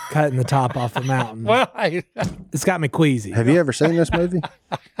forehead cutting the top off the mountain. Well, It's got me queasy. Have you ever seen this movie?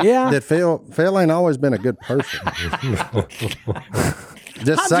 Yeah. That Phil ain't always been a good person. I'm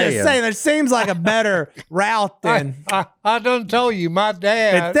just saying, there seems like a better route than. I done told you, my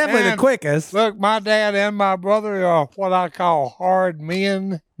dad. It's definitely the quickest. Look, my dad and my brother are what I call hard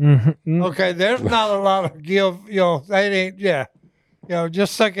men. Mm-hmm. Okay, there's not a lot of give. They ain't. Yeah,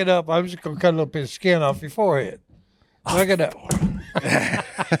 just suck it up. I'm just gonna cut a little bit of skin off your forehead. Look it up.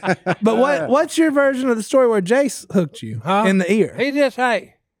 But what's your version of the story where Jace hooked you in the ear? He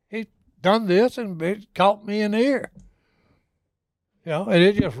he done this and it caught me in the ear.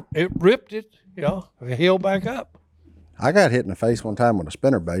 And it ripped it. It healed back up. I got hit in the face one time with a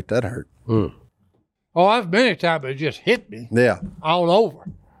spinnerbait. That hurt. Oh, I've many times, but it just hit me. Yeah. All over.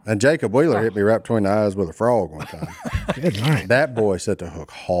 And Jacob Wheeler hit me right between the eyes with a frog one time. Good night. That boy set the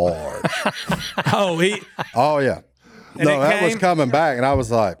hook hard. Oh, yeah. And No, it that was came? coming back, and I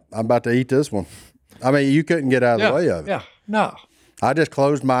was like, I'm about to eat this one. I mean, you couldn't get out of the way of it. Yeah, no. I just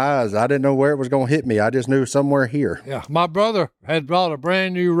closed my eyes. I didn't know where it was going to hit me. I just knew somewhere here. Yeah, my brother had brought a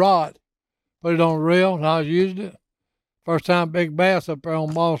brand new rod, put it on the reel, and I was using it. First time big bass up there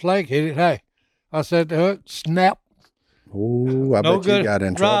on Moss Lake hit it. Hey, I set the hook, snap. Ooh, I No bet good. you got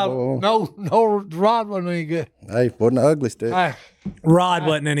in rod, trouble. No, rod wasn't any good. Hey, wasn't an ugly stick. Hey, Rod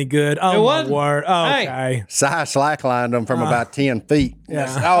wasn't any good. Oh, It my wasn't. word. Hey. Okay. Si slacklined them from about 10 feet. Yeah.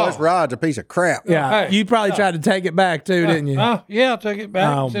 This rod's a piece of crap. Yeah. Hey. You probably tried to take it back too, didn't you? yeah, I took it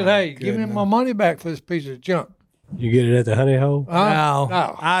back Oh, and said, my hey, give me my money back for this piece of junk. You get it at the honey hole? No.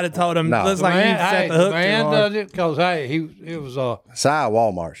 I'd have told him, No. looks like you set the hook the man too hard. does it because, hey, it was Si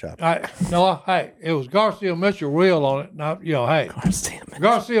Walmart shop. it was Garcia Mitchell reel on it. Not, hey,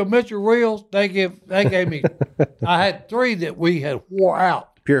 Garcia Mitchell reels. They gave me. I had 3 that we had wore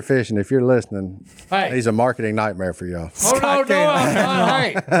out. Pure Fishing, if you're listening, Hey. he's a marketing nightmare for y'all. Oh no, I'm not.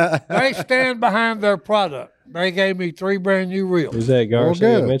 Hey, they stand behind their product. They gave me 3 brand new reels. Is that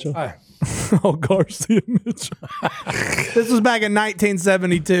Garcia good. Mitchell? Hey, Oh, Garcia Mitchell. This was back in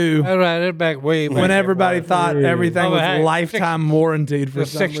 1972 that's right. They're back way back. when there, everybody boys. thought everything Oh, was hey, lifetime warranted for the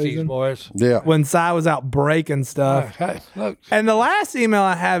some 60s, reason. boys. Yeah. When Cy was out breaking stuff. Hey, look. And the last email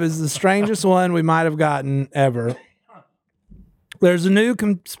I have is the strangest one we might have gotten ever. There's a new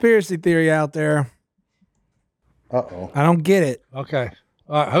conspiracy theory out there. Uh-oh. I don't get it. Okay.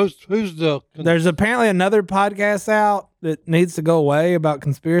 All right. Who's the? There's apparently another podcast out that needs to go away about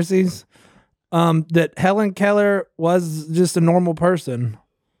conspiracies. That Helen Keller was just a normal person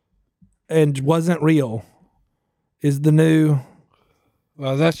and wasn't real. Is the new.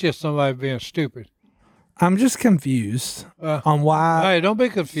 Well, that's just somebody being stupid. I'm just confused on why Hey, don't be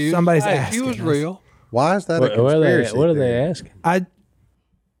confused. somebody's hey, asking she was us. real. Why is that a What are conspiracy? they theory? asking?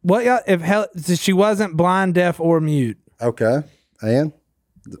 if she wasn't blind, deaf, or mute. Okay. And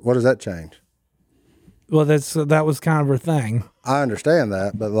what does that change? Well, that was kind of her thing. I understand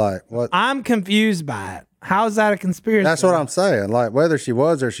that, but like what? I'm confused by it. How is that a conspiracy? That's what I'm saying. Like whether she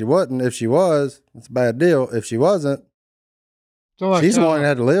was or she wasn't. If she was, it's a bad deal. If she wasn't, she's the one that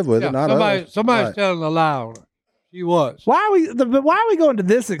had to live with it, not us. Somebody's Right. telling a lie on her. She was. Why are we going to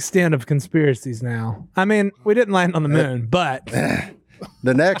this extent of conspiracies now? I mean, we didn't land on the moon, but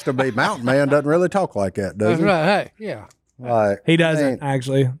The next will be Mountain Man doesn't really talk like that, does That's he? right. Hey, yeah. Like he doesn't I mean,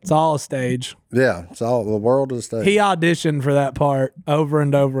 actually. It's all a stage. Yeah, it's all the world is a stage. He auditioned for that part over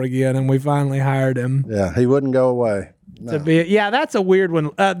and over again, and we finally hired him Yeah, he wouldn't go away. to be it. Yeah, that's a weird one.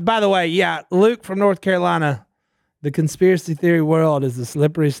 By the way, yeah, Luke from North Carolina, the conspiracy theory world is a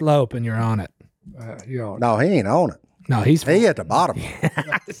slippery slope, and you're on it. No, he ain't on it. No, he's He at the bottom.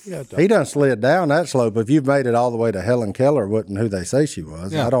 He done slid down that slope. If you've made it all the way to Helen Keller, wasn't who they say she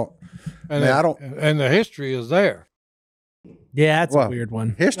was. Yeah. I don't. And, I don't. and the history is there. yeah, that's Well, a weird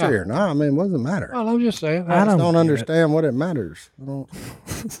one. History or not? I mean, what does it matter? Well, I'm just saying. I I don't don't get understand what it matters. I don't.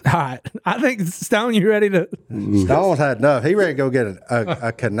 All right, I think Stone, you ready to? Stone's had enough. He ready to go get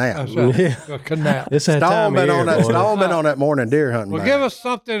a canal. A canal. It's that Stone time of been year, on that. boy. Stone been on that morning deer hunting. Well, man. give us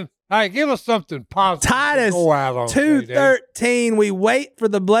something. Hey, give us something positive. to Titus go out on today, Dave. 2:13. We wait for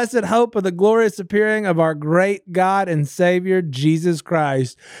the blessed hope of the glorious appearing of our great God and Savior Jesus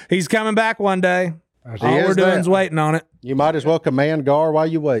Christ. He's coming back one day. He All is we're doing that. is waiting on it. You might as well command Gar while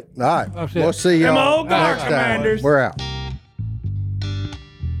you wait. All right, That's it. we'll see Come y'all on, Gar next time. Commanders. We're out.